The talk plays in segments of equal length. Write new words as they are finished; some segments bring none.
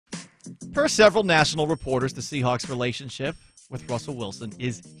Per several national reporters, the Seahawks' relationship with Russell Wilson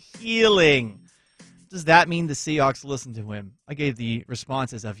is healing. Does that mean the Seahawks listen to him? I gave the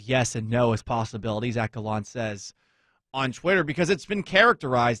responses of yes and no as possibilities, Gallant says on Twitter, because it's been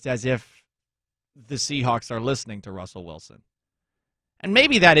characterized as if the Seahawks are listening to Russell Wilson. And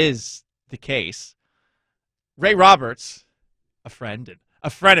maybe that is the case. Ray Roberts, a friend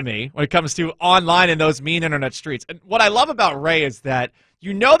of me when it comes to online and those mean internet streets. And what I love about Ray is that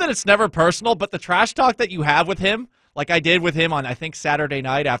you know that it's never personal, but the trash talk that you have with him, like I did with him on, I think, Saturday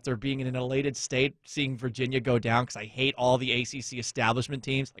night after being in an elated state, seeing Virginia go down, because I hate all the ACC establishment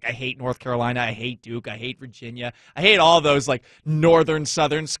teams. Like, I hate North Carolina, I hate Duke, I hate Virginia. I hate all those, like, northern,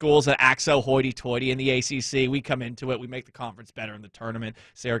 southern schools that act so hoity-toity in the ACC. We come into it, we make the conference better in the tournament.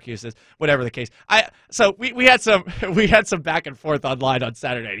 Syracuse is, whatever the case. So we had some back and forth online on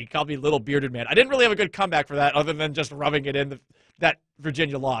Saturday. He called me little bearded man. I didn't really have a good comeback for that, other than just rubbing it in that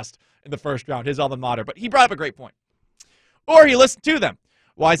Virginia lost in the first round, his alma mater. But he brought up a great point. Or he listened to them.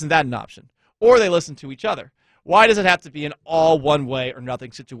 Why isn't that an option? Or they listen to each other. Why does it have to be an all one way or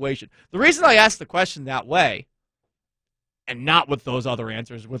nothing situation? The reason I asked the question that way, and not with those other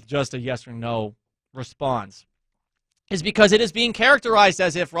answers, with just a yes or no response, is because it is being characterized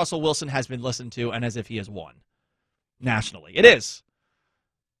as if Russell Wilson has been listened to and as if he has won nationally. It is.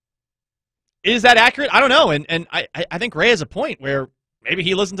 Is that accurate? I don't know. And I think Ray has a point where maybe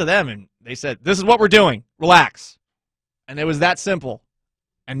he listened to them and they said, this is what we're doing. Relax. And it was that simple.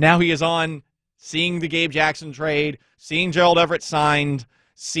 And now he is on seeing the Gabe Jackson trade, seeing Gerald Everett signed,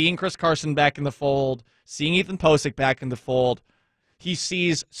 seeing Chris Carson back in the fold, seeing Ethan Posick back in the fold. He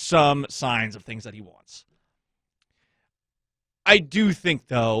sees some signs of things that he wants. I do think,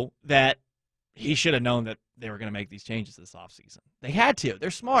 though, that he should have known that they were going to make these changes this offseason. They had to.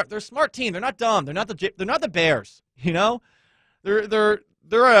 They're smart. They're a smart team. They're not dumb. They're not the Bears. You know, they're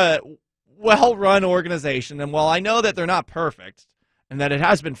a well-run organization, and while I know that they're not perfect and that it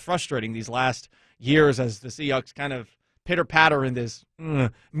has been frustrating these last years as the Seahawks kind of pitter-patter in this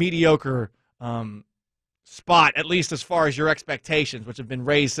mediocre spot, at least as far as your expectations, which have been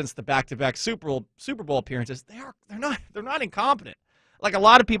raised since the back-to-back Super Bowl appearances, they're not incompetent like a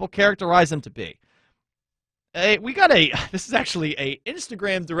lot of people characterize them to be. This is actually a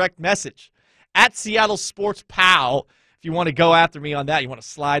Instagram direct message at Seattle Sports Pow. If you want to go after me on that, you want to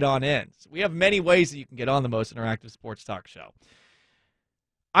slide on in. So we have many ways that you can get on the most interactive sports talk show.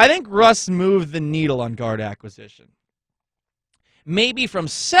 I think Russ moved the needle on guard acquisition. Maybe from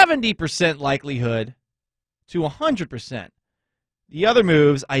 70% likelihood to 100%. The other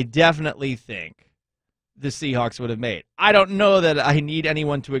moves, I definitely think the Seahawks would have made. I don't know that I need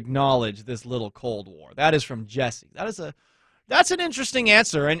anyone to acknowledge this little Cold War. That is from Jesse. That's an interesting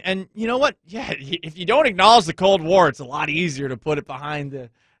answer, and you know what? Yeah, if you don't acknowledge the Cold War, it's a lot easier to put it behind you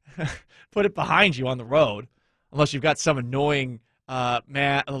on the road, unless you've got some annoying a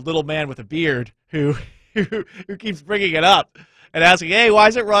little man with a beard who keeps bringing it up and asking, "Hey, why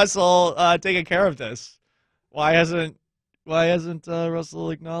isn't Russell taking care of this? Why hasn't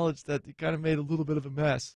Russell acknowledged that he kind of made a little bit of a mess?"